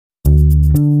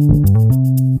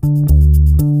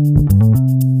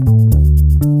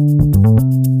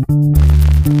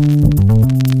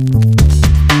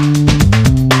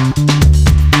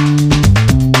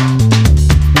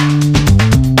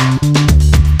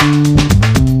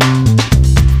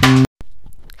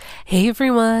Hey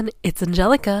everyone, it's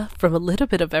Angelica from A Little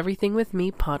Bit of Everything with Me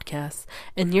podcast,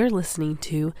 and you're listening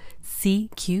to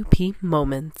CQP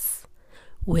Moments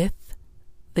with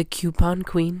the Coupon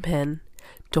Queen Pen.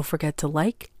 Don't forget to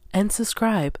like and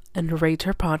subscribe and rate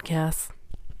her podcast.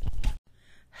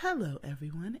 Hello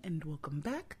everyone, and welcome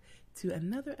back to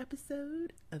another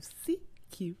episode of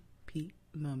CQP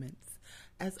Moments.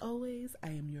 As always, I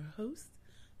am your host,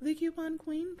 the Coupon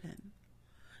Queen Pen.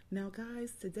 Now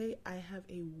guys, today I have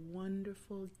a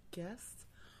wonderful guest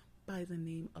by the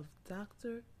name of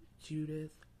Dr.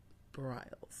 Judith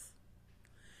Briles.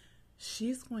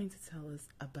 She's going to tell us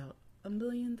about $1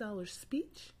 million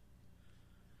speech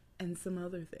and some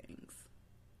other things.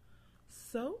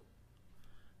 So,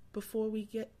 before we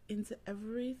get into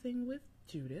everything with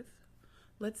Judith,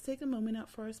 let's take a moment out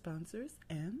for our sponsors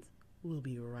and we'll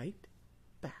be right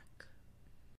back.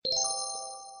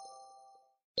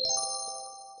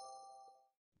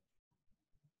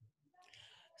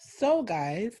 So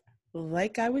guys,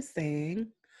 like I was saying,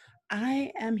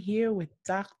 I am here with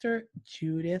Dr.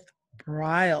 Judith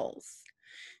Briles,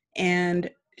 and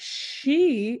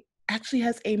she actually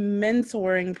has a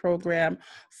mentoring program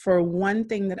for one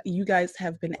thing that you guys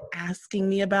have been asking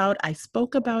me about. I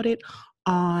spoke about it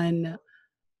on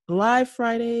Live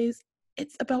Fridays.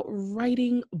 It's about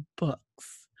writing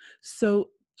books. So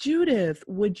Judith,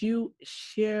 would you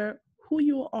share who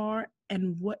you are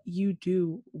and what you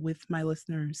do with my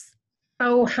listeners?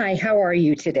 Oh, hi, how are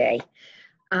you today?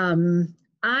 I'm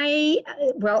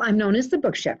known as the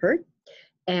Book Shepherd,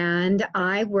 and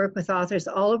I work with authors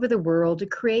all over the world to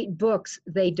create books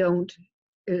they don't,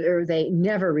 or they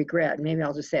never regret. Maybe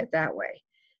I'll just say it that way,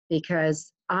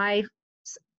 because 18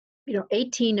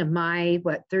 of my,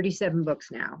 37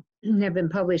 books now have been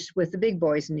published with the big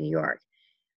boys in New York.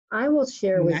 I will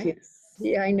share with you.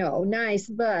 Yeah, I know, nice,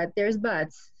 but there's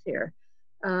buts here.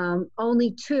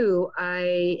 Only two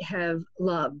I have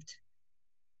loved.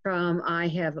 I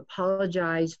have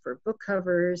apologized for book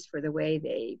covers, for the way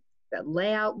the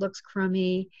layout looks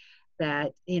crummy,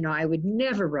 that, I would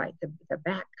never write the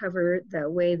back cover the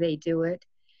way they do it.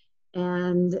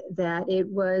 And that it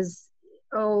was,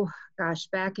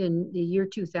 back in the year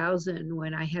 2000,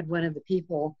 when I had one of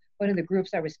the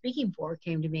groups I was speaking for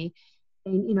came to me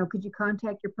and, could you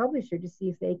contact your publisher to see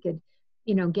if they could,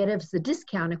 get us a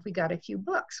discount if we got a few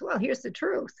books. Well, here's the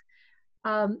truth.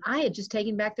 I had just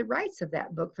taken back the rights of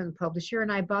that book from the publisher,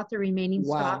 and I bought the remaining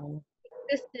stock.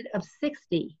 Existed of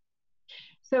 60.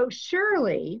 So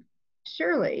surely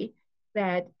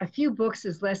that a few books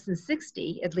is less than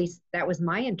 60. At least that was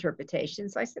my interpretation.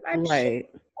 So I said, I'm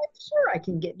sure I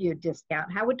can get you a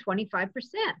discount. How would 25%?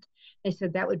 They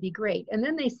said that would be great. And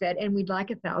then they said, and we'd like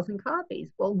 1,000 copies.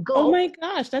 Well, go. Oh my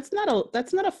gosh, that's not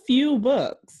a few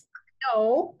books.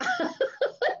 No,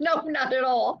 no, not at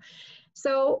all.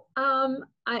 So,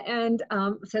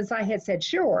 since I had said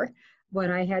sure, what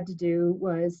I had to do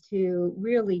was to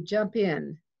really jump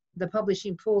in the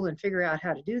publishing pool and figure out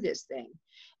how to do this thing.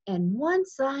 And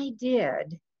once I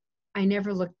did, I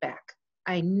never looked back.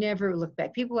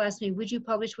 People ask me, would you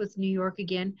publish with New York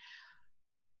again?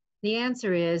 The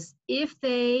answer is, if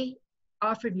they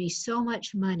offered me so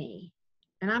much money,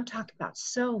 and I'm talking about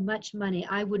so much money,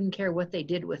 I wouldn't care what they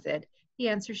did with it. The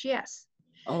answer is yes.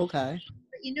 Okay.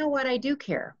 But you know what? I do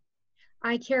care.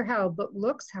 I care how a book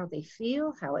looks, how they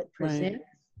feel, how it presents.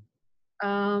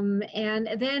 Right. And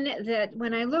then that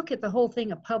when I look at the whole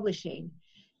thing of publishing,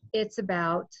 it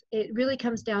really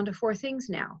comes down to four things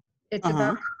now. It's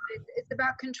about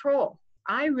control.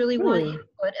 I really want input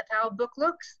of how a book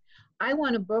looks. I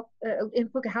want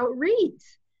input how it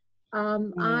reads.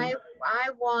 I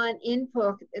want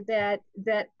input that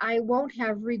I won't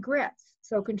have regrets.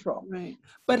 So control. Right.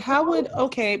 But how would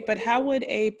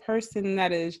a person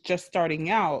that is just starting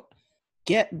out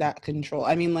get that control?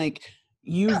 I mean, like,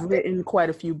 you've written quite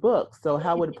a few books, so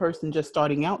how would a person just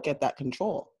starting out get that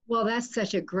control? Well, that's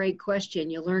such a great question.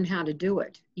 You learn how to do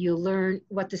it. You learn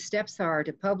what the steps are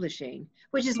to publishing,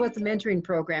 which is what the mentoring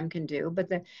program can do. But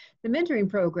the mentoring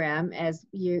program, as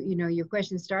your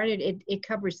question started, it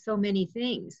covers so many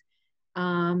things.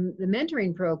 The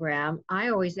mentoring program, I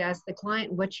always ask the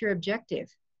client, what's your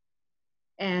objective?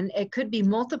 And it could be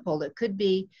multiple. It could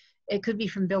be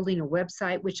from building a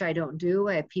website, which I don't do.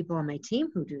 I have people on my team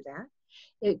who do that.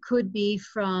 It could be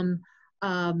from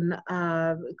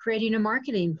creating a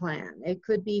marketing plan. It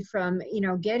could be from,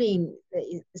 getting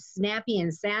snappy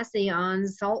and sassy on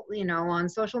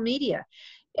social media.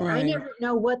 Right. I never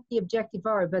know what the objectives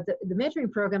are, but the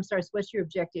mentoring program starts, what's your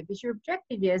objective? If your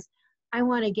objective is, I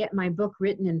want to get my book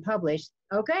written and published,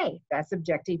 okay, that's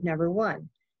objective number one.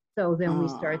 So then we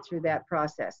start through that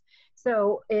process.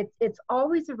 So it's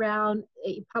always around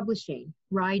publishing,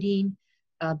 writing,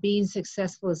 being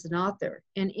successful as an author.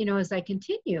 And, as I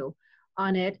continue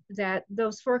on it, that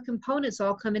those 4 components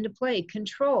all come into play.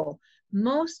 Control.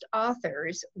 Most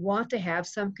authors want to have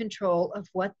some control of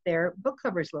what their book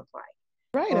covers look like.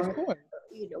 Right, of course.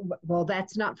 Well,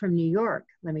 that's not from New York,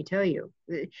 let me tell you.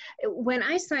 When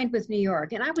I signed with New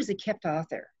York, and I was a kept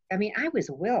author, I mean, I was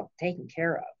well taken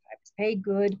care of. I was paid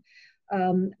good,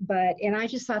 and I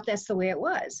just thought that's the way it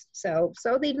was. So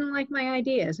they didn't like my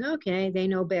ideas. Okay, they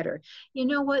know better. You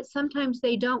know what? Sometimes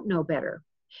they don't know better,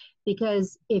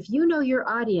 because if you know your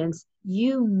audience,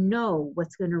 you know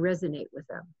what's going to resonate with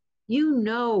them. You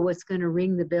know what's going to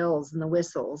ring the bells and the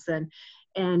whistles and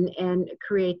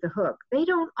create the hook. They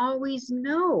don't always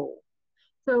know.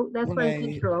 So that's why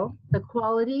control, the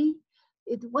quality.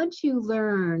 Once you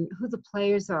learn who the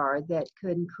players are that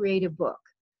can create a book,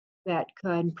 that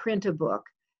can print a book,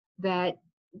 that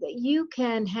you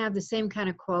can have the same kind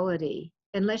of quality,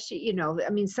 unless I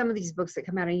mean, some of these books that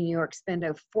come out of New York spend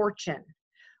a fortune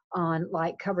on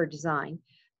like cover design,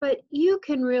 but you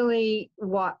can really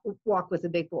walk with the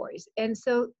big boys. And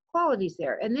so quality's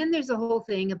there. And then there's a whole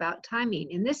thing about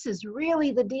timing. And this is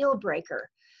really the deal breaker.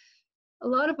 A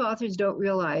lot of authors don't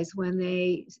realize when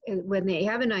they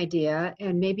have an idea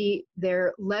and maybe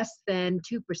they're less than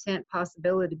 2%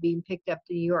 possibility of being picked up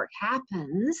to New York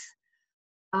happens,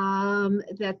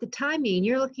 that the timing,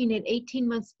 you're looking at 18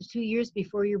 months to 2 years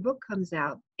before your book comes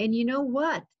out. And you know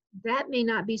what? That may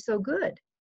not be so good.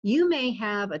 You may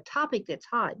have a topic that's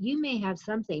hot. You may have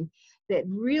something that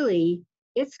really,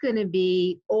 it's going to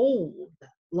be old,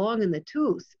 long in the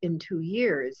tooth in 2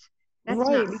 years. That's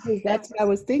right, because that's what I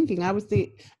was thinking.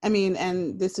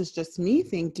 And this is just me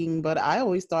thinking, but I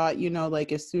always thought,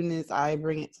 like as soon as I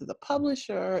bring it to the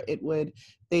publisher,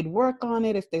 they'd work on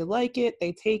it. If they like it,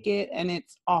 they take it and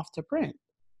it's off to print.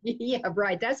 Yeah,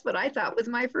 right. That's what I thought with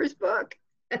my first book.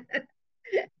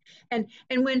 And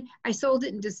when I sold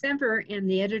it in December and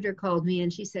the editor called me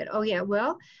and she said, oh yeah,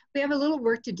 well, we have a little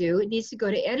work to do. It needs to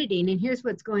go to editing. And here's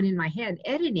what's going in my head.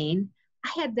 Editing, I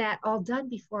had that all done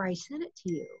before I sent it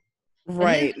to you.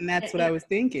 Right. And that's what I was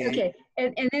thinking. Okay.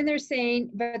 And then they're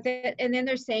saying,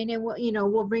 and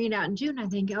we'll bring it out in June. I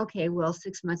think, okay, well,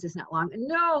 6 months is not long.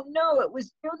 No, it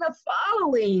was through the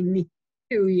following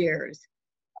 2 years.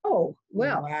 Oh,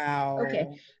 well, wow. Okay.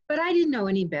 But I didn't know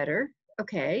any better.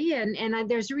 Okay. And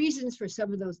there's reasons for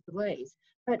some of those delays,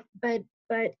 but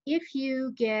if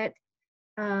you get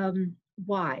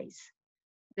wise,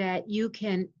 that you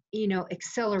can,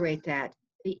 accelerate that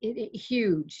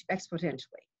huge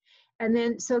exponentially. And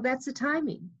then, so that's the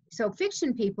timing. So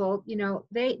fiction people,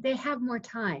 they have more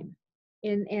time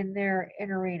in their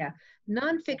arena.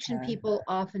 Nonfiction people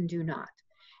often do not.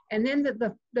 And then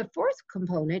the fourth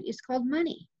component is called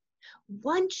money.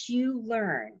 Once you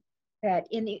learn that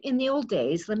in the old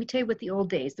days, let me tell you what the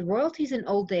royalties in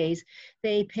old days,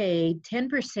 they paid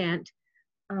 10%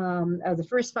 of the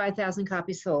first 5,000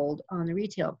 copies sold on the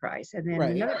retail price, and then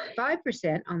another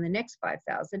 5% on the next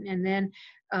 5,000, and then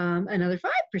another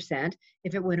 5%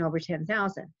 if it went over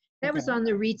 10,000. That was on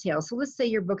the retail. So let's say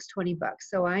your book's $20.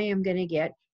 So I am going to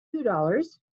get $2,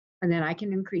 and then I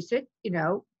can increase it,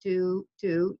 to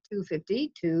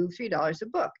 $2.50 to $3 a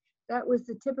book. That was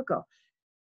the typical.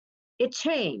 It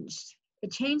changed.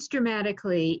 It changed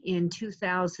dramatically in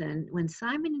 2000 when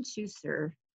Simon &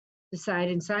 Schuster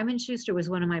decided, and Simon & Schuster was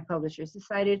one of my publishers,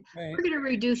 decided we're going to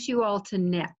reduce you all to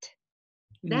net.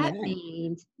 That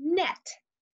means net.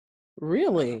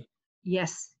 Really?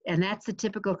 Yes, and that's the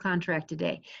typical contract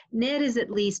today. Net is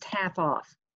at least half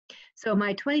off. So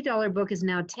my $20 book is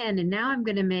now $10, and now I'm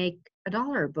going to make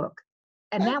 $1 a book,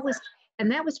 and that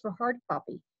was for hard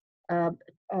copy.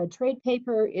 Trade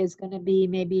paper is going to be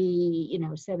maybe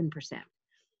 7%.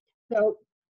 So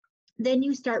then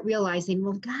you start realizing,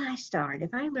 well, gosh darn,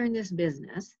 if I learn this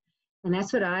business, and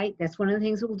that's one of the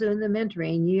things we'll do in the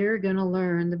mentoring, you're going to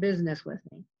learn the business with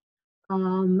me.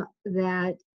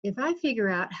 That if I figure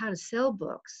out how to sell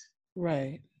books,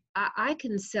 I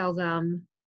can sell them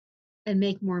and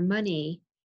make more money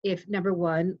if, number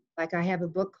one, like I have a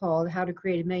book called How to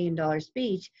Create $1 Million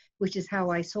Speech, which is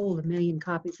how I sold 1 million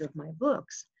copies of my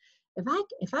books.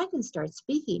 If I can start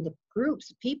speaking to groups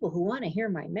of people who want to hear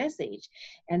my message,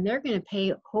 and they're going to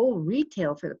pay whole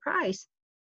retail for the price,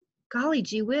 golly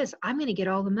gee whiz, I'm going to get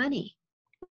all the money.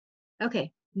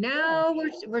 Okay, now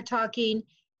we're talking.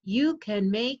 You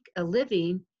can make a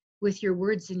living with your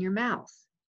words in your mouth,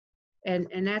 and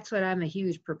that's what I'm a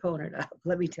huge proponent of.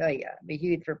 Let me tell you, I'm a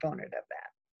huge proponent of that.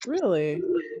 Really?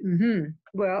 Mm-hmm.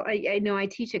 Well, I know I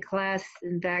teach a class.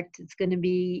 In fact, it's going to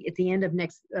be at the end of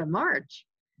next March.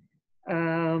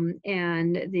 And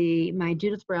my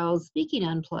Judith Browse Speaking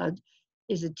Unplugged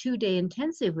is a 2-day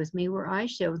intensive with me where I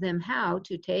show them how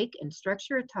to take and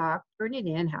structure a talk, turn it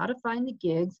in, how to find the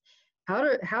gigs, how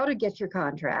to get your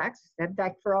contracts. In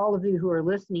fact, for all of you who are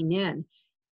listening in,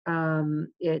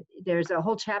 there's a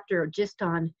whole chapter just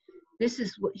on this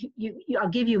is what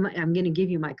I'm going to give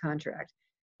you my contract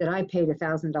that I paid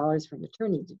 $1,000 for an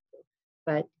attorney to do.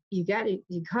 But you got to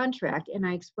contract, and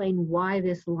I explain why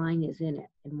this line is in it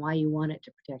and why you want it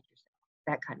to protect yourself,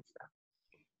 that kind of stuff.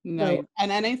 Nice. So,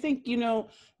 and I think,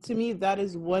 to me, that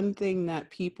is one thing that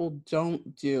people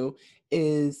don't do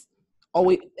is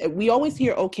we always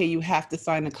hear, okay, you have to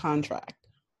sign a contract,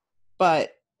 and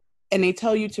they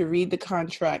tell you to read the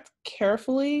contract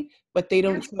carefully, but they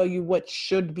don't tell you what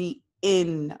should be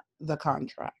in the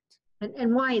contract.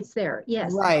 And why it's there.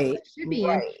 Yes. Right. It should be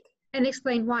in, and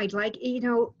explain why. Like,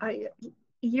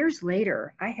 years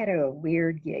later, I had a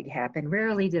weird gig happen.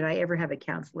 Rarely did I ever have a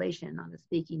cancellation on a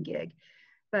speaking gig,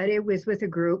 but it was with a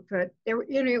group, but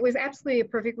it was absolutely a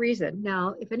perfect reason.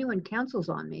 Now, if anyone cancels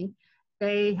on me,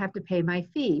 they have to pay my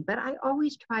fee, but I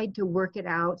always tried to work it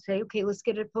out, say, okay, let's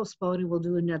get it postponed and we'll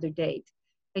do another date.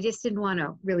 I just didn't want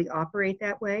to really operate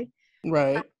that way.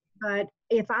 Right. But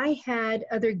if I had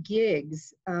other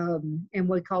gigs, and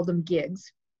we call them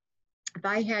gigs, if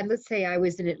I had, let's say I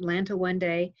was in Atlanta one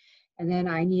day, and then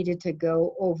I needed to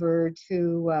go over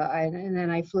to, and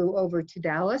then I flew over to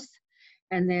Dallas,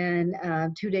 and then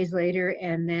 2 days later,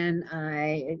 and then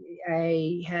I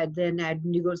had to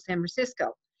go to San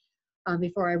Francisco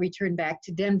before I returned back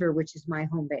to Denver, which is my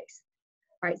home base.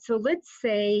 All right, so let's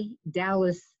say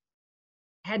Dallas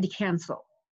had to cancel.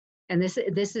 And this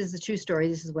is the true story.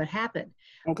 This is what happened.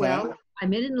 Okay. Well,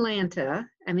 I'm in Atlanta.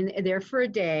 I'm there for a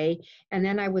day, and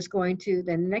then I was going to.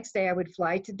 Then the next day, I would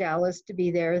fly to Dallas to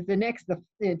be there.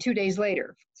 The 2 days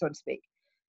later, so to speak.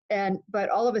 But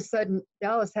all of a sudden,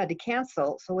 Dallas had to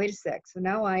cancel. So wait a sec. So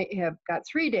now I have got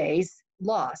 3 days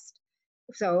lost.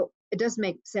 So it doesn't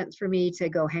make sense for me to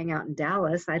go hang out in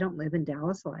Dallas. I don't live in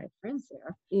Dallas, so I have friends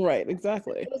there. Right.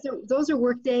 Exactly. Those are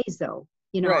work days, though.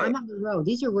 Right. I'm on the road.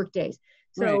 These are work days.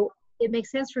 So. Right. It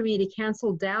makes sense for me to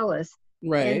cancel Dallas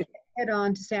and head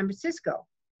on to San Francisco.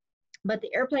 But the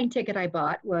airplane ticket I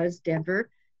bought was Denver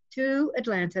to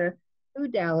Atlanta, to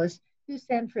Dallas, to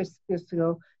San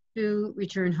Francisco, to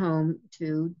return home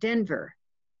to Denver.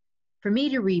 For me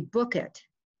to rebook it,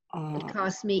 it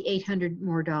cost me $800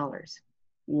 more.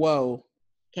 Whoa.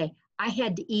 Okay, I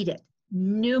had to eat it.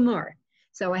 No more.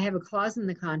 So I have a clause in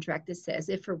the contract that says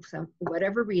if for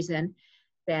whatever reason,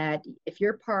 that if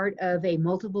you're part of a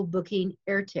multiple booking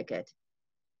air ticket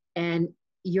and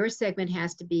your segment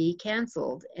has to be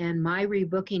canceled and my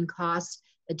rebooking costs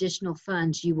additional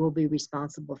funds, you will be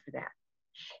responsible for that.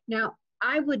 Now,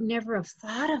 I would never have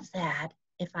thought of that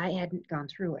if I hadn't gone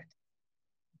through it.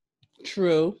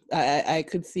 True. I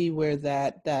could see where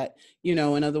that,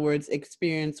 in other words,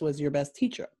 experience was your best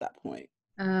teacher at that point.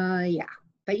 Yeah,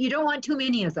 but you don't want too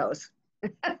many of those.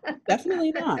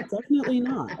 Definitely not.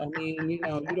 I mean, you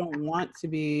don't want to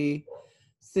be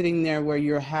sitting there where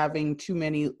you're having too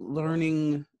many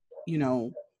learning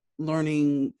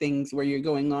things where you're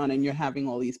going on and you're having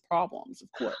all these problems, of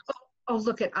course. Oh,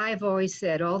 look, I've always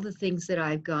said all the things that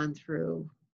I've gone through,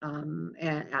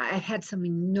 and I've had some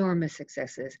enormous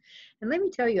successes. And let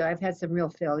me tell you, I've had some real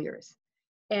failures.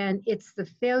 And it's the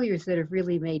failures that have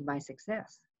really made my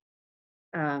success.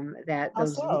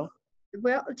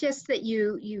 Well, just that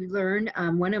you learn.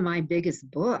 One of my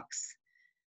biggest books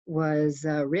was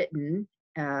written.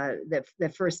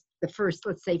 The first,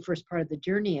 let's say, first part of the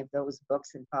journey of those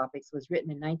books and topics was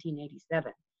written in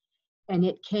 1987, and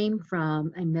it came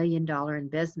from $1 million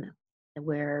investment,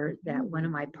 where that one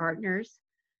of my partners,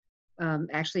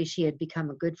 actually, she had become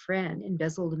a good friend,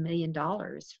 embezzled $1 million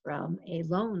from a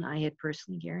loan I had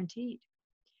personally guaranteed.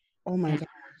 Oh my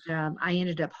God! I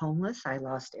ended up homeless. I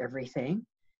lost everything.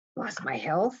 Lost my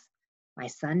health. My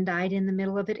son died in the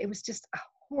middle of it. It was just a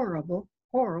horrible,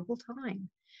 horrible time.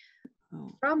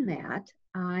 Oh. From that,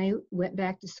 I went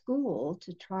back to school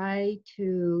to try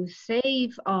to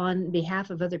save on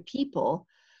behalf of other people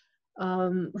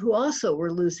who also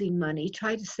were losing money,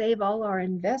 try to save all our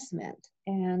investment.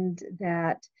 And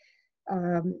that,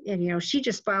 she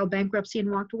just filed bankruptcy and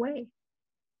walked away.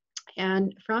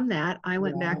 And from that, I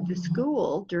went back to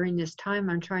school during this time.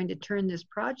 I'm trying to turn this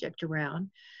project around.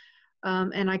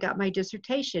 And I got my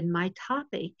dissertation. My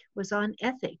topic was on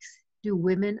ethics. Do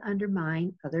women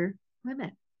undermine other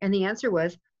women? And the answer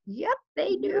was, yep,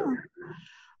 they do.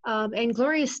 And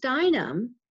Gloria Steinem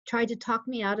tried to talk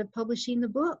me out of publishing the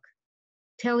book,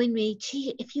 telling me,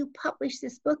 gee, if you publish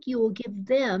this book, you will give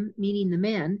them, meaning the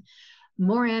men,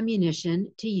 more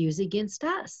ammunition to use against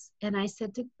us. And I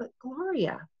said to but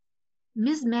Gloria,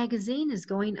 Ms. Magazine is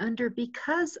going under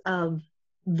because of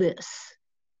this.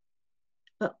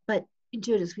 But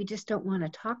Judith, we just don't want to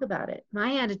talk about it.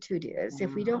 My attitude is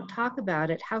if we don't talk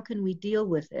about it, how can we deal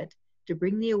with it to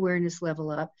bring the awareness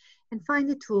level up and find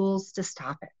the tools to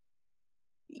stop it?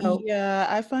 So, yeah,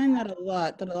 I find that a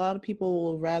lot of people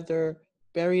will rather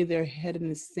bury their head in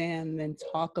the sand than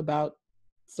talk about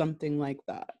something like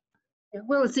that.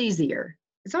 Well, it's easier.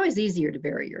 It's always easier to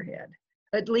bury your head,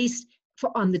 at least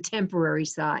on the temporary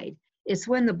side. It's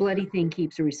when the bloody thing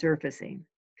keeps resurfacing.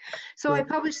 So I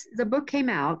published, the book came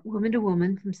out, Woman to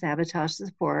Woman from Sabotage to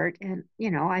Support. And,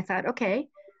 I thought, okay,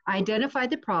 I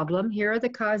identified the problem. Here are the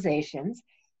causations.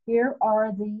 Here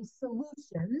are the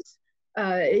solutions.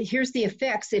 Here's the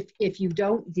effects if you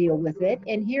don't deal with it.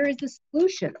 And here is the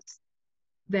solutions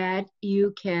that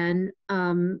you can,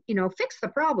 fix the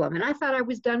problem. And I thought I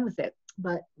was done with it.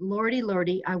 But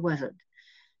lordy, I wasn't.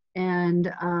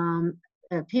 And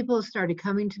people started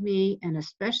coming to me, and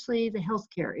especially the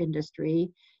healthcare industry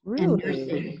and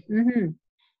nursing. Mm-hmm.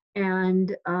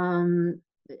 And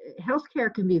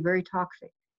healthcare can be very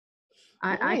toxic.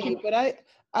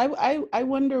 I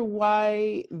wonder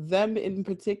why them in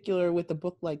particular with a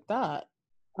book like that.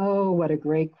 Oh, what a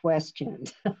great question.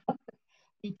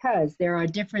 Because there are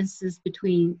differences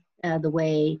between the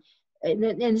way,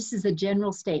 and this is a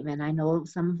general statement. I know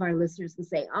some of our listeners will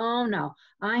say, oh no,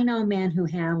 I know men who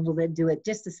do it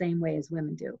just the same way as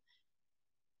women do.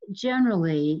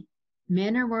 Generally,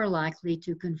 men are more likely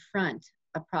to confront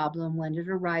a problem when it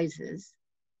arises,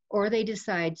 or they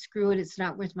decide, screw it, it's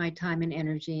not worth my time and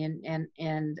energy, and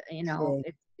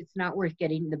it's not worth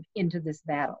getting into this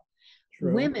battle.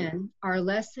 True. Women are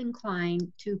less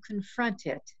inclined to confront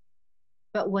it.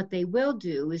 But what they will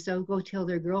do is they'll go tell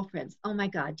their girlfriends, oh my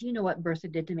God, do you know what Bertha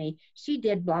did to me? She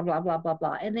did blah, blah, blah, blah,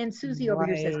 blah. And then Susie over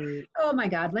here says, oh my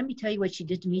God, let me tell you what she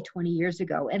did to me 20 years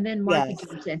ago. And then Martha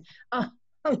jumps in, oh,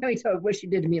 let me tell you what she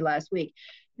did to me last week.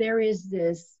 There is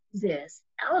this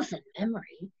elephant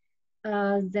memory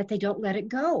that they don't let it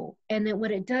go. And then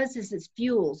what it does is it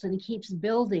fuels and it keeps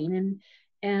building,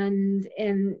 and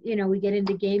we get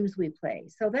into games we play.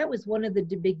 So that was one of the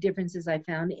big differences I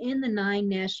found in the 9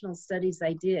 national studies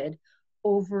I did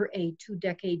over a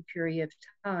 2-decade period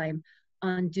of time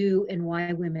on do and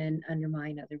why women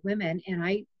undermine other women. And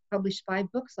I published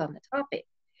 5 books on the topic.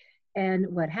 And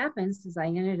what happens is I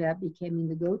ended up becoming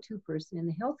the go-to person in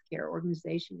the healthcare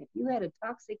organization. If you had a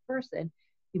toxic person,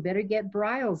 you better get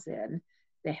Briles in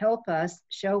to help us,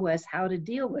 show us how to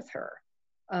deal with her.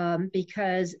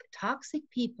 Because toxic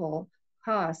people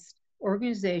cost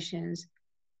organizations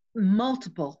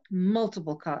multiple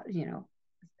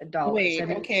dollars. Wait,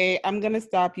 okay, I'm going to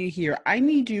stop you here. I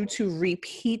need you to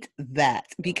repeat that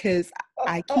because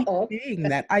I keep saying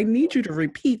that. I need you to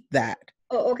repeat that.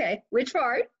 Oh, okay. Which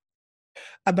part?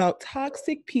 About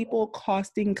toxic people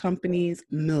costing companies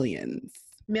millions.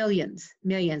 Millions.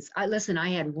 Listen, I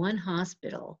had one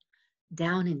hospital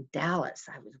down in Dallas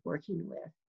I was working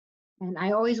with. And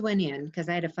I always went in because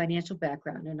I had a financial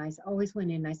background, and I always went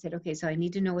in and I said, okay, so I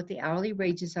need to know what the hourly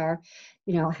wages are,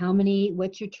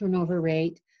 what's your turnover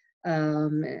rate?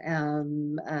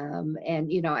 And,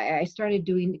 I started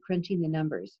crunching the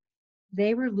numbers.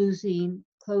 They were losing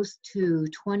close to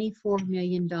 $24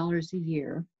 million a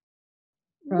year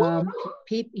from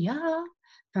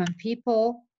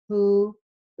people who,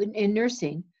 in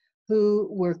nursing, who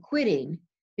were quitting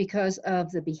because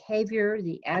of the behavior,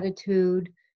 the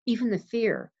attitude, even the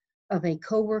fear of a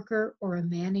coworker or a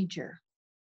manager.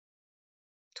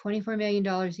 $24 million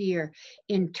a year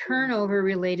in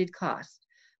turnover-related costs.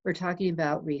 We're talking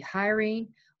about rehiring.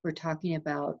 We're talking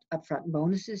about upfront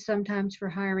bonuses sometimes for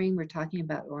hiring. We're talking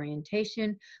about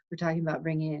orientation. We're talking about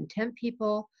bringing in temp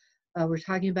people. We're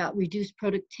talking about reduced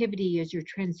productivity as you're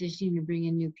transitioning to bring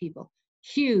in new people.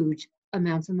 Huge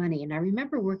amounts of money. And I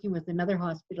remember working with another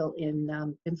hospital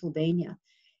in Pennsylvania.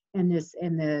 And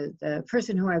the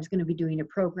person who I was going to be doing a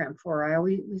program for,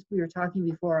 we were talking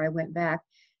before I went back,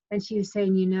 and she was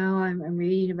saying, I'm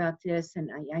reading about this, and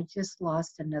I just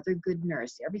lost another good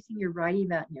nurse. Everything you're writing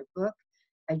about in your book,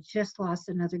 I just lost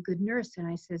another good nurse. And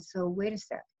I said, so wait a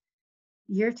sec.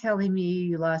 You're telling me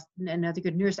you lost another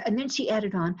good nurse? And then she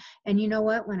added on, and you know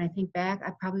what? When I think back,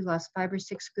 I probably lost 5 or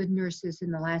 6 good nurses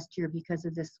in the last year because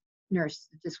of this nurse.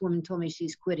 This woman told me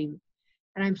she's quitting.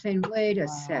 And I'm saying, wait a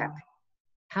sec.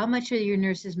 How much are your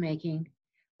nurses making?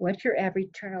 What's your average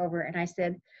turnover? And I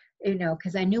said,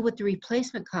 because I knew what the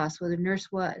replacement cost for the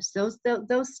nurse was. Those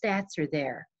stats are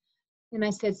there. And I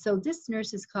said, so this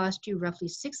nurse has cost you roughly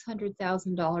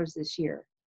 $600,000 this year.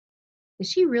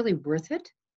 Is she really worth it?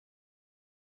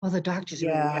 Well, the doctor's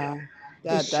going to get Yeah, her.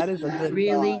 Is that she is a good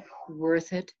really thought.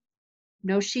 worth it?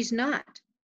 No, she's not.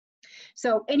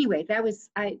 So anyway, that was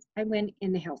I went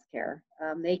into healthcare.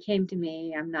 They came to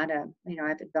me. I'm not a I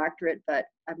have a doctorate, but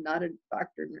I'm not a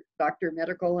doctor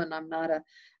medical, and I'm not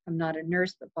a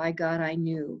nurse. But by God, I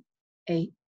knew a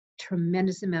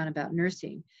tremendous amount about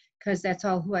nursing because that's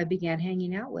all who I began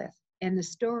hanging out with, and the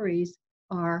stories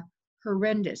are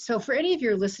horrendous. So for any of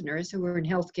your listeners who are in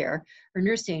healthcare or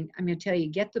nursing, I'm going to tell you,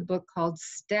 get the book called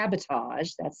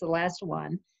Stabotage. That's the last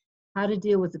one. How to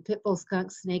deal with the pit bull,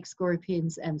 skunks, snakes,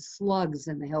 scorpions, and slugs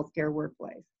in the healthcare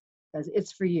workplace, because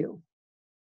it's for you.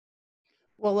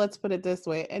 Well, let's put it this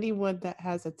way. Anyone that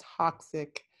has a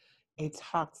toxic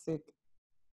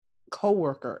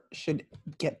coworker should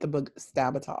get the book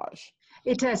Sabotage.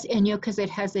 It does, and because it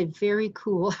has a very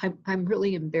cool, I'm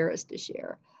really embarrassed to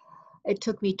share. It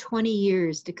took me 20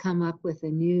 years to come up with a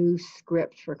new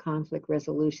script for conflict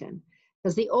resolution,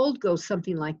 because the old goes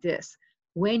something like this.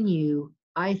 When you,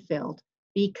 I felt,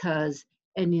 because,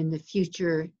 and in the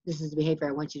future, this is the behavior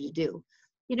I want you to do.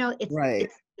 Right.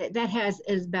 That has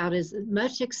about as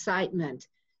much excitement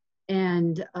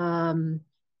and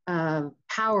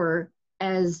power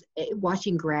as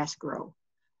watching grass grow.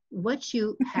 What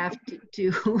you have to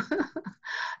do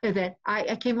that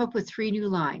I came up with 3 new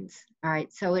lines. All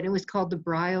right. So it was called the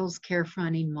Briles Care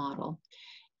Fronting Model.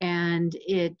 And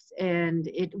it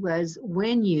was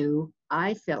when you,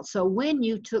 I felt, so when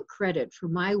you took credit for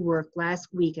my work last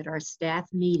week at our staff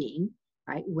meeting,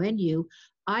 right? When you,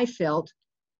 I felt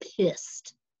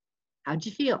pissed. How'd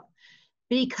you feel?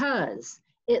 Because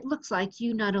it looks like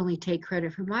you not only take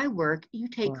credit for my work, you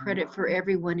take credit for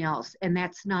everyone else. And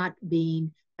that's not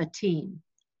being a team.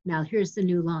 Now, here's the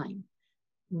new line.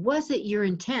 Was it your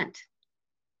intent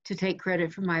to take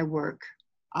credit for my work,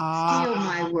 steal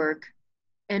my work,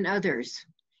 and others?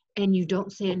 And you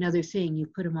don't say another thing, you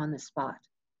put them on the spot.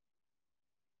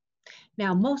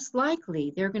 Now, most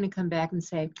likely, they're going to come back and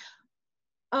say,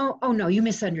 oh no, you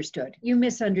misunderstood. You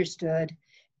misunderstood.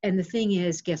 And the thing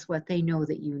is, guess what? They know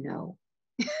that you know.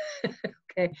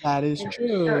 Okay. That is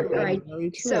true. Right.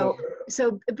 Very true.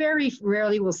 So very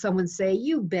rarely will someone say,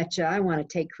 you betcha, I want to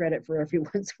take credit for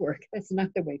everyone's work. That's not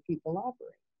the way people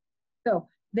operate. So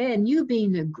then you,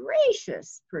 being the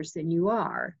gracious person you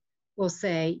are, will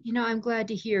say, I'm glad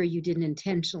to hear you didn't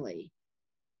intentionally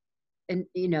and,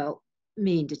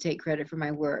 mean to take credit for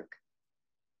my work.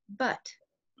 But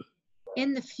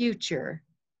in the future,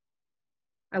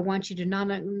 I want you to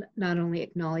not only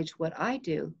acknowledge what I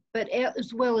do, but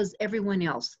as well as everyone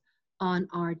else on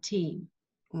our team.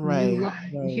 Right.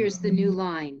 Here's the new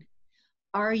line.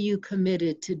 Are you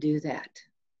committed to do that?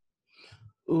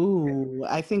 Ooh,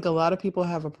 I think a lot of people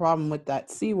have a problem with that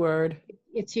C word.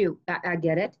 It's you. I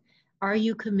get it. Are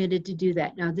you committed to do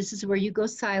that? Now, this is where you go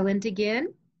silent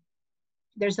again.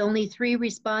 There's only 3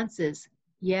 responses.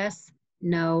 Yes,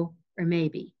 no, or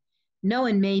maybe. No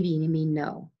and maybe mean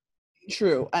no.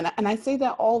 True. And I say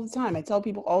that all the time. I tell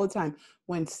people all the time,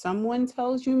 when someone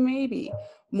tells you maybe,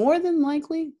 more than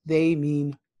likely, they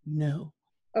mean no.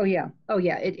 Oh, yeah. Oh,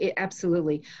 yeah. It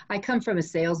absolutely. I come from a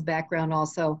sales background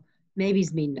also.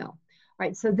 Maybes mean no. All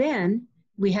right. So then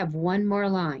we have one more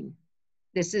line.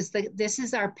 This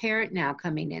is our parent now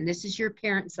coming in. This is your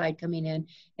parent side coming in,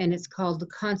 and it's called the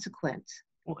consequence.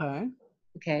 Okay.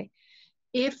 Okay.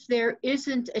 If there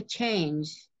isn't a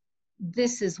change,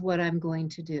 this is what I'm going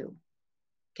to do.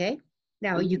 Okay.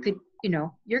 Now you could,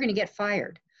 you're going to get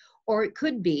fired. Or it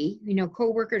could be,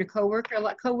 coworker to coworker. A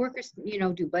lot of coworkers,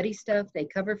 do buddy stuff. They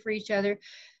cover for each other.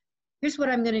 Here's what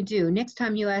I'm going to do. Next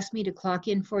time you ask me to clock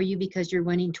in for you because you're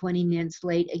running 20 minutes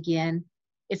late again,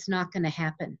 it's not going to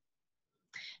happen.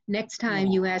 Next time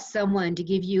you ask someone to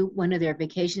give you one of their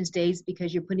vacation days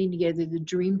because you're putting together the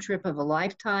dream trip of a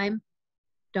lifetime,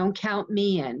 don't count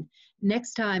me in.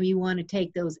 Next time you want to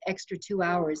take those extra 2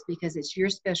 hours because it's your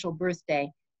special birthday,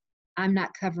 I'm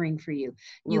not covering for you.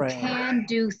 You can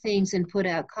do things and put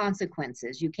out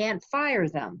consequences. You can't fire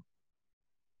them,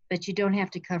 but you don't have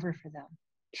to cover for them.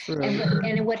 True.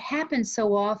 And what happens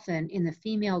so often in the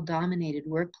female-dominated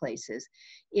workplaces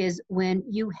is when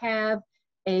you have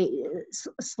a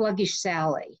sluggish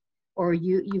Sally, or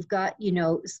you've got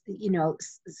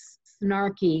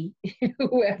snarky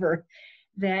whoever,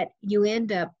 that you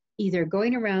end up either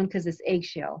going around because it's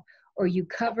eggshell, or you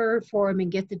cover for them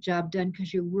and get the job done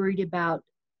because you're worried about,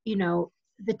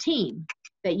 the team,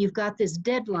 that you've got this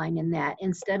deadline in that,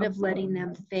 instead of letting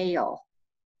them fail,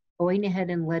 going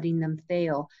ahead and letting them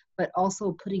fail, but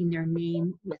also putting their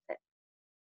name with it.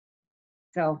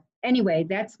 So Anyway,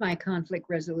 that's my conflict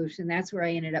resolution. That's where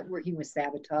I ended up working with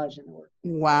sabotage in the work.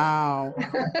 Wow.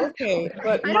 Okay,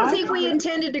 but I don't think we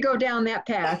intended to go down that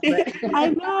path, but I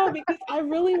know, because I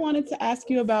really wanted to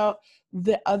ask you about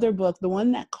the other book, the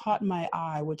one that caught my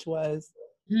eye, which was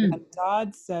When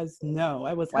God Says No.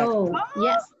 I was like, oh,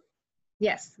 ah!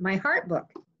 yes, my heart book.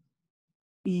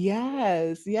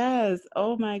 Yes, yes.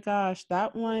 Oh my gosh,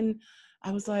 that one,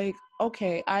 I was like,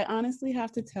 okay, I honestly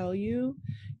have to tell you,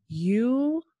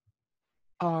 you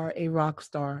are a rock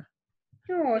star.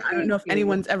 Oh, I don't know if thank you.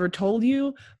 anyone's ever told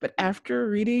you, but after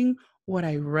reading what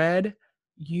I read,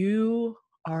 you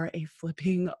are a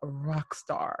flipping rock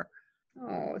star.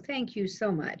 Oh, thank you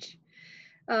so much.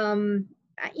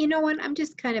 You know what? I'm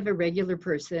just kind of a regular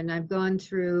person. I've gone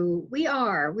through, we're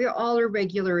all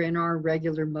irregular in our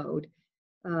regular mode.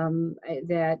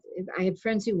 That I had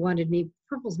friends who wanted me,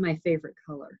 purple's my favorite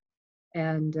color.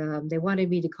 And they wanted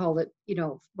me to call it,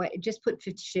 just put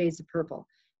 50 Shades of Purple.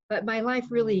 But my life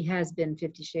really has been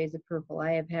 50 Shades of Purple.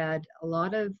 I have had a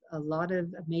lot of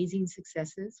amazing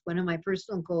successes. One of my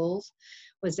personal goals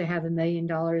was to have $1 million,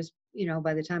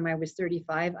 by the time I was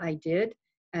 35. I did.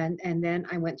 And then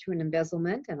I went through an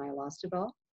embezzlement and I lost it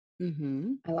all.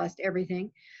 Mm-hmm. I lost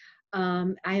everything.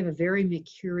 I have a very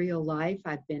mercurial life.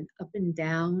 I've been up and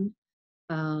down.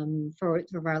 For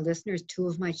our listeners, 2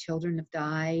 of my children have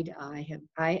died.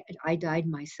 I died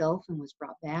myself and was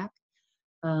brought back.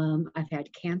 I've had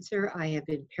cancer. I have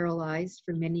been paralyzed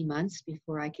for many months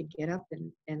before I could get up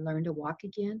and learn to walk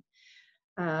again.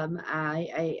 I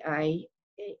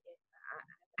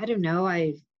don't know.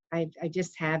 I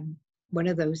just have one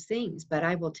of those things, but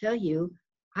I will tell you,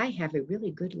 I have a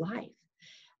really good life.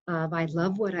 I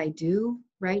love what I do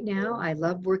right now. I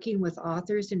love working with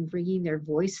authors and bringing their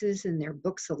voices and their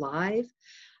books alive.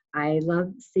 I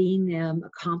love seeing them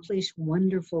accomplish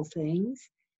wonderful things.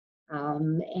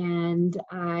 And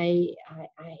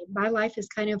my life is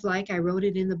kind of like I wrote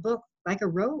it in the book, like a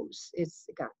rose. It's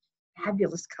got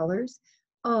fabulous colors.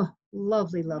 Oh,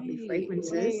 lovely, lovely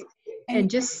fragrances, and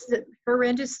just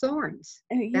horrendous thorns.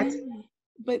 That's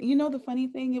But the funny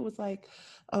thing, it was like,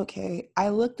 okay, I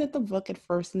looked at the book at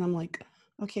first and I'm like,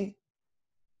 okay.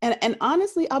 And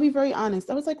honestly, I'll be very honest.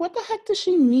 I was like, what the heck does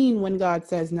she mean when God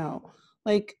says no?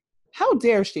 Like, how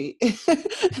dare she? And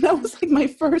that was like my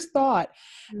first thought.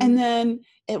 And then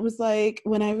it was like,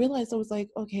 when I realized, I was like,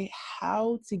 okay,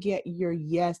 how to get your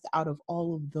yes out of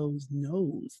all of those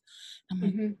no's? I'm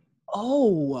like,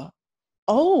 oh,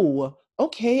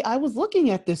 okay, I was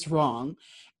looking at this wrong.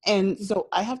 And so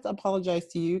I have to apologize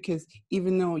to you, because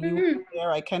even though you were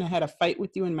there, I kind of had a fight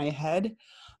with you in my head.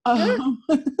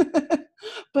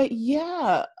 But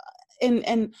yeah,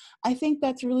 and I think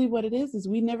that's really what it is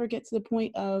we never get to the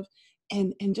point of,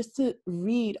 and just to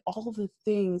read all of the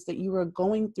things that you were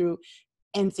going through,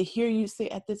 and to hear you say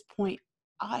at this point,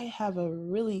 I have a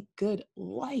really good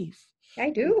life.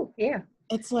 I do, yeah.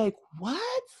 It's like,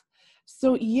 what?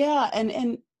 So yeah,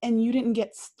 and you didn't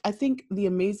get, I think the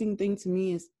amazing thing to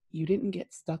me is you didn't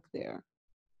get stuck there.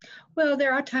 Well,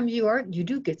 there are times you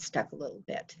do get stuck a little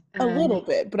bit. A little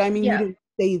bit, but I mean, you didn't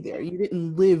stay there. You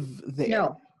didn't live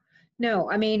there.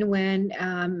 No. I mean, when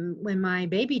my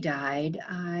baby died,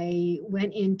 I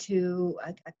went into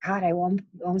God. I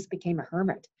almost became a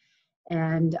hermit,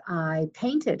 and I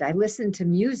painted. I listened to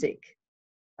music,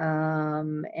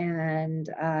 and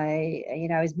I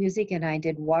was music, and I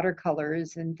did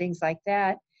watercolors and things like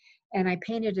that. And I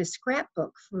painted a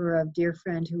scrapbook for a dear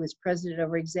friend who was president of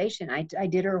our organization. I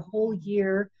did her whole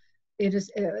year in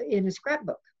a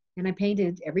scrapbook, and I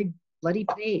painted every bloody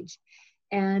page.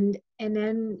 And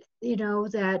then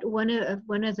that one of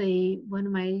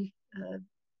my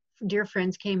dear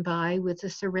friends came by with a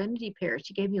Serenity pair.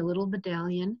 She gave me a little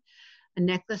medallion, a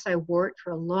necklace. I wore it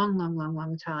for a long, long, long,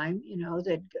 long time.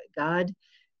 That God,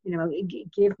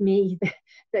 give me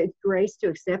the grace to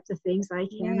accept the things I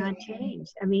cannot change.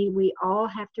 I mean, we all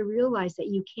have to realize that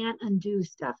you can't undo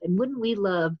stuff. And wouldn't we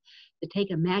love to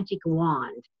take a magic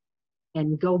wand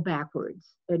and go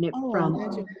backwards? And a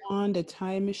magic wand, a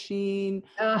time machine.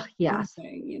 Yes.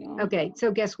 Something, Okay,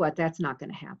 so guess what? That's not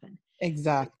going to happen.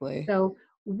 Exactly. So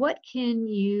what can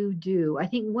you do? I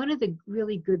think one of the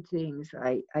really good things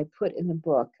I put in the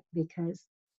book, because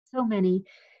so many,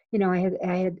 I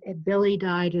had Billy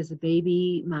died as a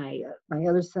baby. My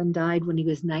other son died when he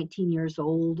was 19 years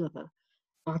old of a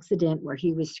accident where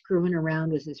he was screwing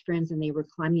around with his friends, and they were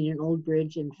climbing an old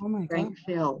bridge, and Frank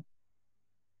fell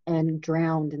and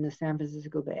drowned in the San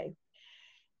Francisco Bay.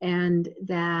 And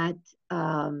that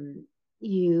I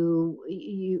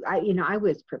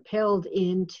was propelled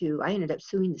into, I ended up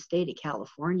suing the state of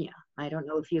California. I don't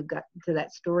know if you've got to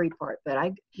that story part,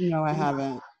 but No, I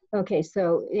haven't. Okay,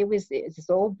 so it's this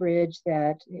old bridge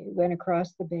that went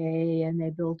across the bay, and they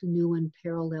built a new one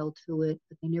parallel to it,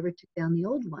 but they never took down the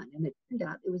old one. And it turned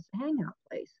out it was a hangout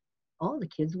place. All the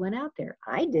kids went out there.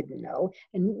 I didn't know,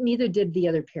 and neither did the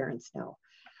other parents know.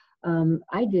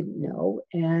 I didn't know,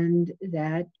 and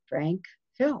that Frank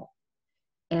fell.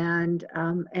 And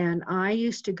I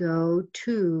used to go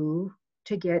to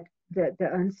get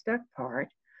the unstuck part.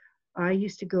 I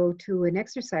used to go to an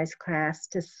exercise class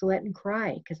to sweat and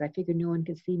cry because I figured no one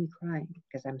could see me crying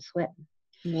because I'm sweating.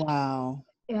 Wow.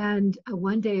 And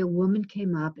one day a woman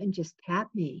came up and just pat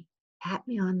me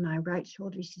on my right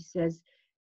shoulder. She says,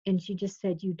 and she just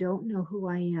said, "You don't know who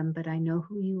I am, but I know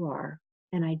who you are.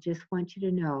 And I just want you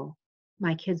to know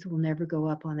my kids will never go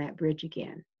up on that bridge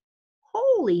again."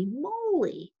 Holy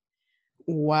moly.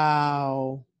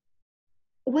 Wow.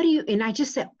 And I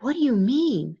just said, "What do you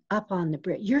mean up on the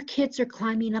bridge? Your kids are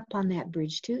climbing up on that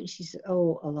bridge too?" And she said,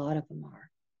 "Oh, a lot of them are."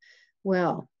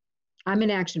 Well, I'm an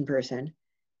action person,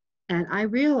 and I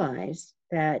realized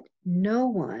that no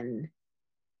one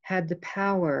had the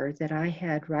power that I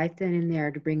had right then and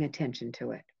there to bring attention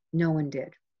to it. No one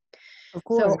did. Of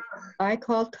course. So I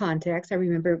called contacts. I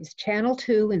remember it was Channel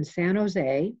 2 in San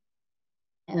Jose,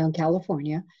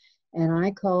 California, and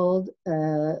I called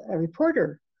a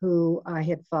reporter who I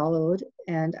had followed,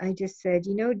 and I just said,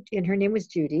 and her name was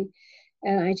Judy,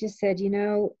 and I just said,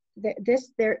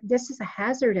 this is a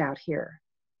hazard out here.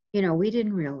 We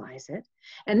didn't realize it.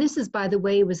 And this is, by the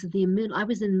way, I was in the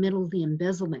middle of the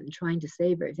embezzlement and trying to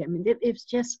save it. I mean, it was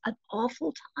just an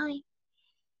awful time.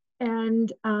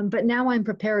 And but now I'm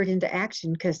prepared into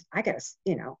action because I gotta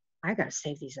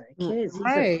save these other kids.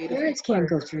 Right. These parents can't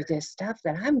go through this stuff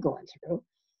that I'm going through.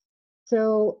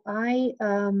 So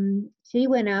she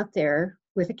went out there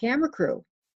with a camera crew,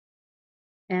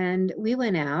 and we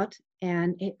went out,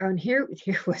 and here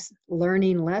was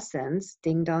learning lessons.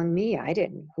 Ding dong me, I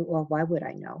didn't. Well, why would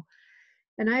I know?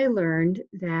 And I learned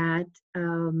that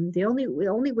the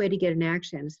only way to get an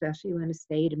action, especially when a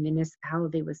state, a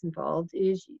municipality was involved,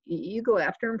 is you go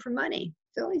after them for money.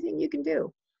 It's the only thing you can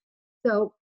do.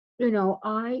 So,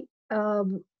 I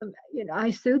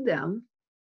sued them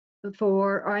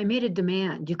or I made a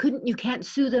demand. You can't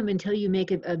sue them until you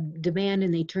make a demand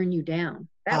and they turn you down.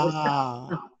 That was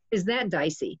is that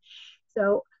dicey?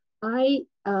 So I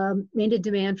made a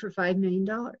demand for $5 million,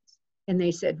 and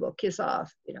they said, "Well, kiss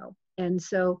off," And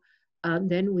so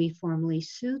then we formally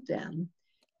sued them,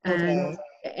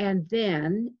 and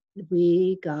then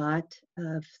we got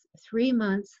 3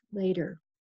 months later.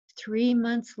 3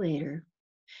 months later,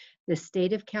 the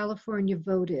state of California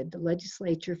voted, the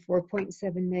legislature,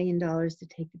 $4.7 million to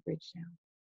take the bridge down.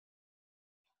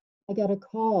 I got a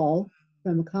call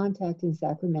from a contact in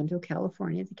Sacramento,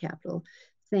 California, the capital,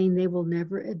 saying they will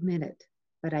never admit it,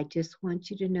 but I just want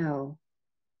you to know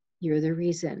you're the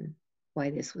reason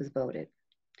why this was voted.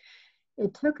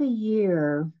 It took a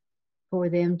year for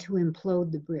them to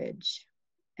implode the bridge.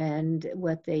 And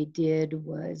what they did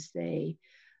was they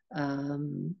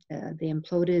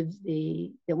imploded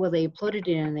they imploded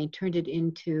it, and they turned it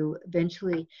into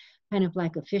eventually kind of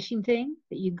like a fishing thing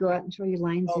that you go out and throw your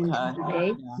lines into the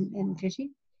bay and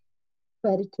fishing.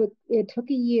 But it took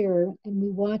a year, and we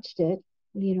watched it.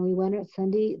 We went out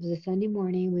Sunday. It was a Sunday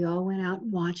morning. We all went out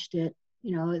and watched it.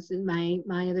 It's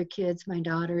my other kids, my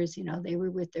daughters. They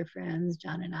were with their friends.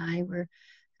 John and I were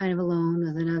kind of alone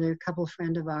with another couple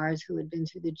friend of ours who had been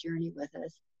through the journey with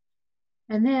us.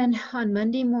 And then on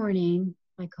Monday morning,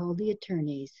 I called the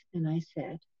attorneys and I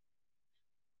said,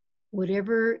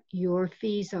 "Whatever your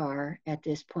fees are at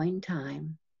this point in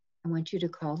time, I want you to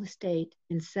call the state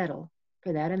and settle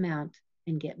for that amount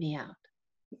and get me out."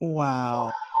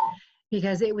 Wow.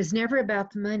 Because it was never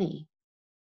about the money.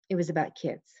 It was about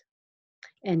kids.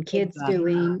 And kids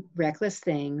doing reckless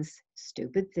things,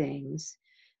 stupid things.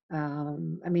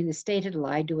 The state had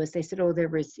lied to us. They said, "Oh,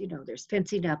 there's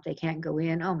fencing up. They can't go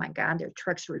in." Oh my God, their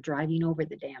trucks were driving over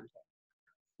the damn thing.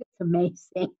 It's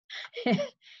amazing.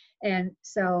 And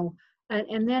so,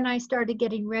 and then I started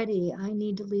getting ready. I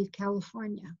need to leave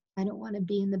California. I don't want to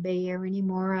be in the Bay Area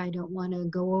anymore. I don't want to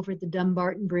go over the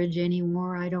Dumbarton Bridge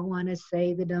anymore. I don't want to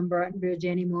say the Dumbarton Bridge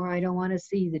anymore. I don't want to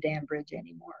see the damn bridge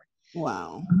anymore.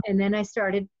 Wow. And then I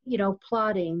started,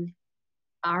 plotting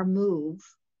our move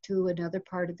to another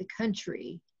part of the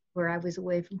country where I was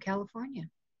away from California.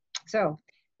 So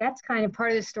that's kind of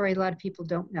part of the story a lot of people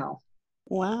don't know.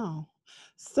 Wow.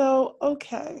 So,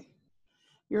 okay.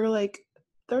 You're like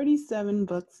 37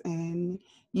 books in.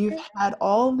 You've had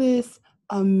all this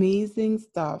amazing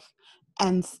stuff,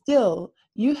 and still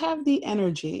you have the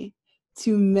energy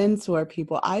to mentor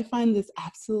people. I find this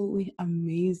absolutely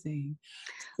amazing.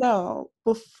 So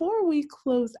before we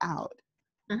close out,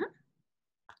 Uh-huh.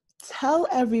 tell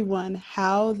everyone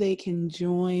how they can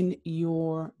join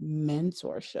your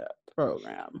mentorship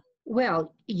program.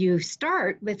 Well, you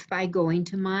start with by going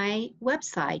to my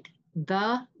website,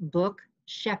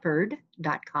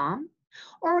 thebookshepherd.com,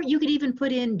 or you could even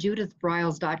put in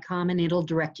judithbriles.com and it'll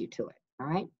direct you to it. All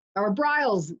right. Or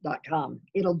briles.com,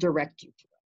 it'll direct you to it.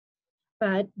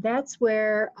 But that's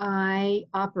where I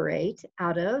operate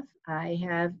out of. I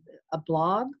have a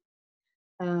blog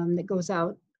that goes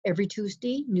out every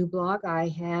Tuesday, new blog. I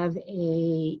have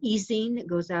a e-zine that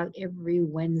goes out every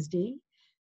Wednesday.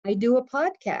 I do a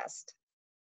podcast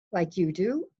like you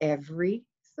do every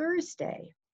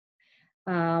Thursday.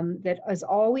 That is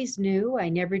always new. I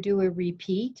never do a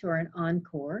repeat or an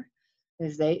encore,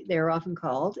 as they're often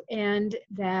called. And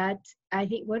that I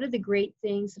think one of the great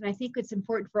things, and I think it's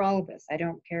important for all of us, I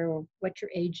don't care what your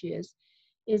age is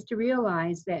to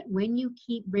realize that when you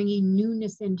keep bringing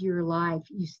newness into your life,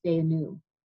 you stay new.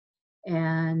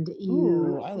 And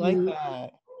Ooh, I like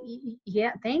that.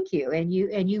 yeah, thank you. And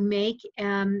you make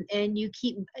and you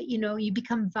keep, you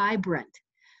become vibrant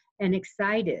and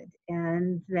excited,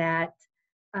 and that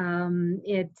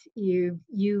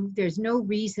there's no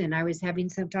reason. I was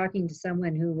talking to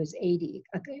someone who was 80,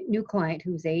 a new client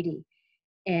who was 80,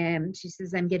 and she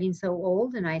says, I'm getting so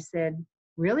old. And I said,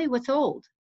 really? What's old?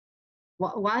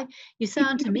 Why? You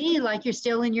sound to me like you're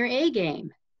still in your A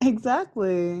game.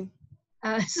 Exactly.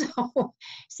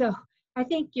 So I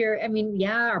think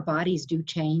our bodies do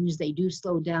change. They do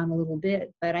slow down a little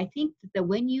bit, but I think that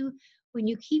when you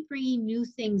keep bringing new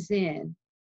things in,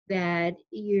 that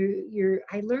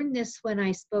I learned this when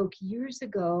I spoke years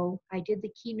ago. I did the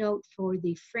keynote for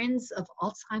the Friends of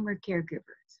Alzheimer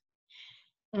Caregivers.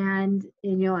 And,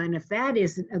 and if that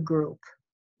isn't a group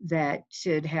that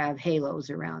should have halos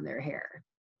around their hair.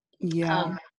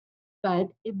 Yeah. But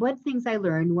one things I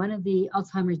learned, one of the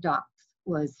Alzheimer's docs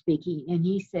was speaking, and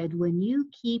he said, when you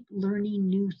keep learning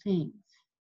new things,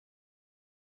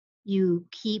 you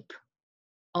keep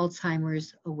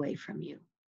Alzheimer's away from you.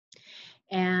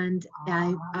 And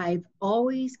I've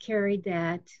always carried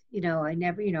that,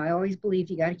 I always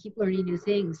believed you got to keep learning new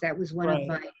things. That was one of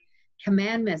my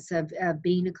commandments of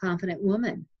being a confident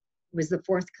woman, was the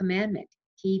fourth commandment,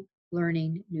 keep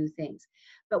learning new things.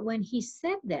 But when he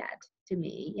said that to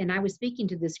me, and I was speaking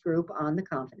to this group on the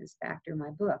Confidence Factor,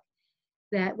 my book,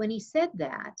 that when he said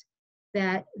that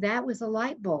was a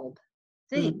light bulb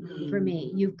thing for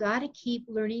me. You've got to keep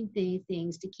learning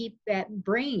things to keep that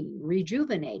brain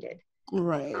rejuvenated.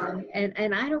 Right.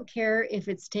 And I don't care if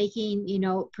it's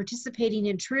participating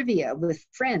in trivia with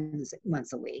friends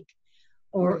once a week,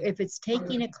 or if it's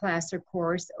taking a class or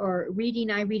course, or reading.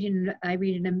 I read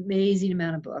an amazing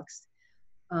amount of books.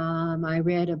 I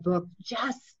read a book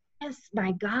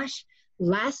my gosh,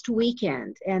 last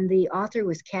weekend, and the author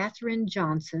was Katherine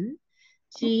Johnson.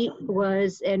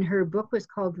 And her book was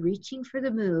called Reaching for the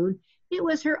Moon. It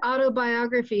was her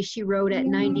autobiography she wrote at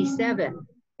 97.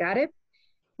 Got it?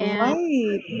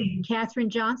 And Katherine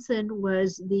Johnson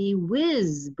was the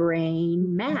whiz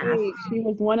brain math. Right. She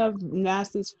was one of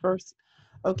NASA's first.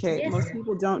 Okay, yes. Most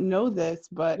people don't know this,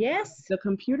 but the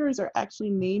computers are actually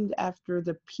named after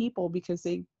the people because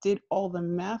they did all the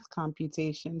math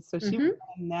computations. So she was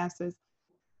one of NASA's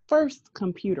first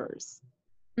computers.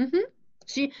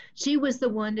 She was the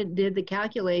one that did the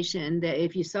calculation that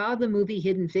if you saw the movie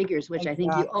Hidden Figures, which I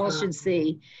think you all should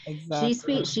see,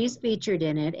 she's featured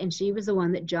in it, and she was the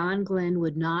one that John Glenn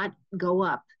would not go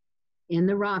up in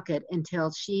the rocket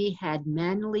until she had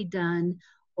manually done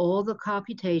all the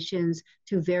computations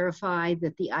to verify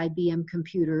that the IBM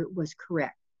computer was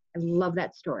correct. I love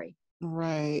that story.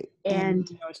 Right. And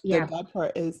the bad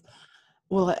part is,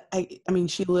 well, I mean,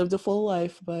 she lived a full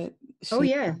life, but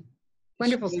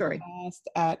wonderful story. Passed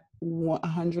at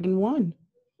 101.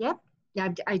 Yep.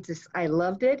 I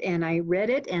loved it, and I read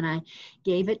it, and I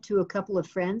gave it to a couple of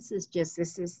friends. This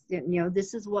is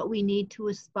what we need to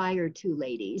aspire to,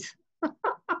 ladies.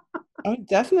 Oh,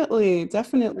 definitely.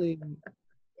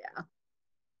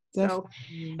 Yeah. So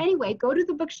anyway, go to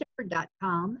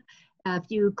thebookshepherd.com. If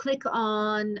you click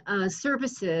on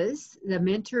services, the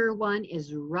mentor one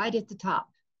is right at the top.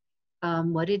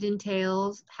 What it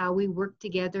entails, how we work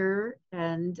together,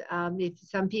 and if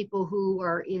some people who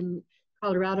are in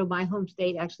Colorado, my home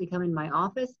state, actually come in my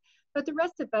office, but the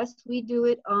rest of us, we do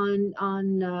it on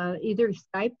either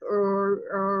Skype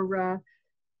or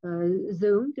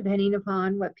Zoom, depending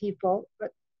upon what people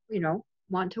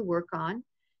want to work on.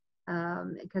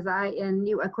 Because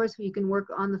of course, you can work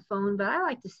on the phone, but I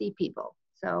like to see people,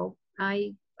 so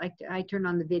I I turn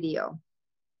on the video.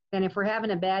 And if we're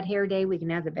having a bad hair day, we can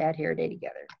have the bad hair day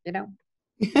together, you know?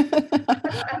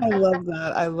 I love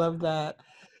that. I love that.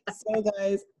 So,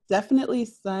 guys, definitely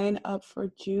sign up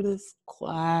for Judith's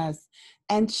class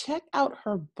and check out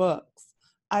her books.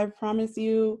 I promise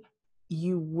you,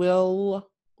 you will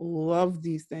love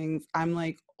these things. I'm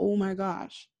like, oh my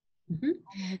gosh. Mhm.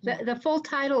 Oh my gosh. The full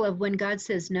title of When God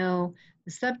Says No,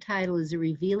 the subtitle is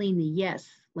Revealing the Yes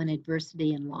When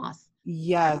Adversity and Loss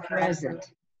Yes, Are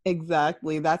Present.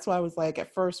 exactly. That's why I was like,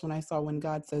 at first, when I saw When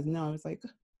God Says No, I was like,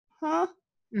 huh?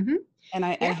 Mm-hmm.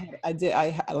 And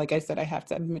Yeah. like I said, I have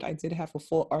to admit, I did have a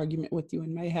full argument with you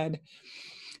in my head.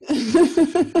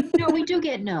 No, we do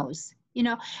get no's, you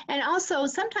know, and also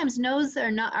sometimes no's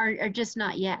are just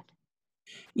not yet.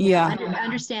 Yeah.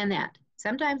 Understand that.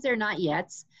 Sometimes they're not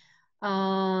yets.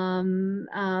 And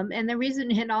the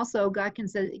reason, and also God can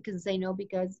say no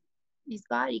because He's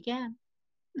God. He can.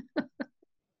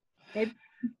 Maybe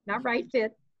not right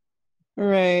fit.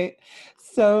 Right.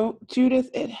 So, Judith,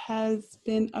 it has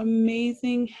been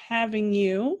amazing having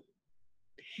you.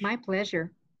 My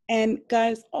pleasure. And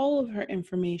guys, all of her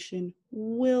information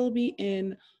will be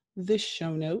in the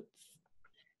show notes.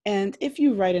 And if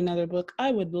you write another book,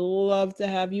 I would love to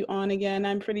have you on again.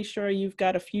 I'm pretty sure you've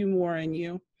got a few more in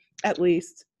you, at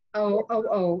least.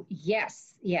 Oh,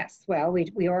 yes, yes. Well,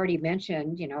 we already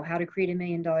mentioned, you know, how to create $1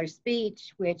 million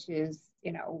speech, which is,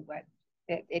 you know, what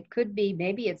it could be.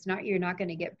 Maybe it's not, you're not going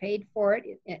to get paid for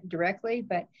it directly,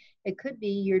 but it could be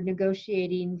you're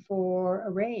negotiating for a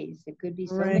raise. It could be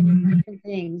so Right. many different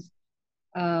things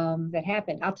that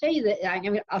happen. I'll tell you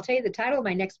that. I'll tell you the title of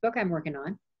my next book I'm working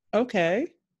on, Okay.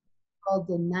 called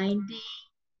The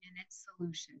 90-Minute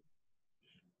Solution.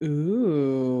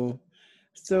 Ooh.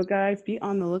 So, guys, be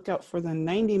on the lookout for the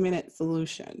 90-minute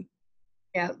solution.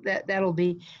 Yeah, that'll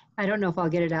be. I don't know if I'll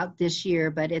get it out this year,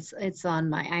 but it's on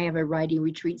my. I have a writing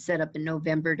retreat set up in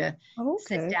November to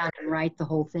sit Okay. down and write the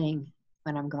whole thing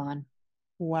when I'm gone.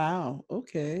 Wow.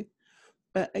 Okay.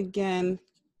 But again,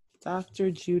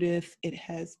 Dr. Judith, it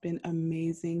has been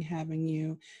amazing having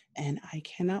you. And I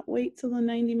cannot wait till the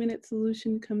 90-minute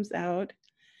solution comes out.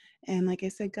 And like I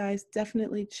said, guys,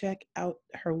 definitely check out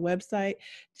her website,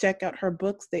 check out her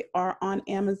books. They are on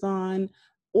Amazon,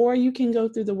 or you can go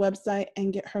through the website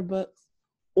and get her books.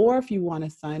 Or if you want to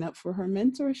sign up for her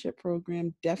mentorship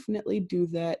program, definitely do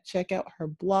that. Check out her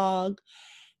blog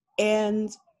and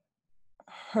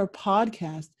her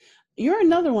podcast. You're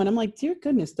another one. I'm like, dear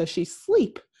goodness, does she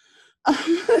sleep?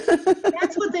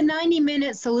 That's what the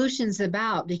 90-minute solution's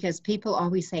about, because people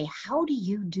always say, "How do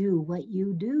you do what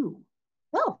you do?"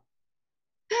 Well,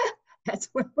 that's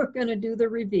where we're going to do the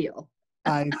reveal.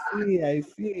 I see. I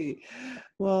see.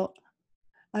 Well,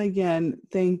 again,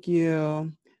 thank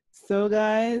you. So,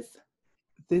 guys,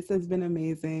 this has been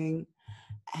amazing.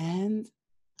 And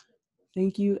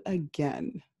thank you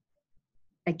again.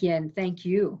 Again, thank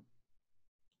you.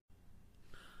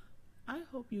 I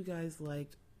hope you guys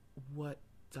liked what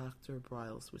Dr.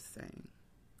 Briles was saying.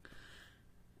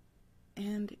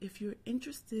 And if you're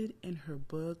interested in her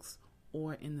books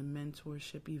or in the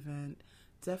mentorship event,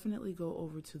 definitely go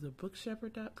over to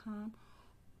thebookshepherd.com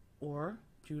or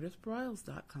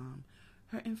judithbriles.com.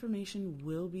 Her information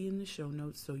will be in the show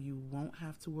notes, so you won't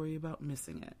have to worry about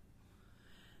missing it.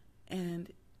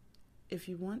 And if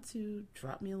you want to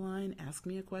drop me a line, ask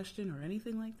me a question, or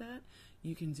anything like that,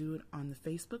 you can do it on the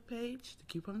Facebook page, the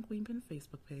Coupon Queen Pen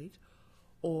Facebook page,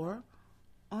 or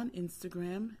on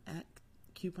Instagram at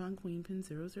Coupon Queen Pen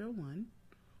 001,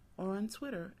 or on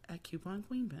Twitter at Coupon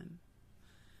Queen Pen.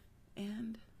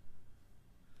 And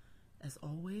as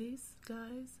always,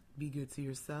 guys, be good to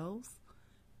yourselves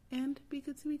and be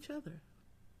good to each other.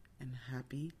 And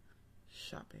happy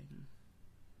shopping.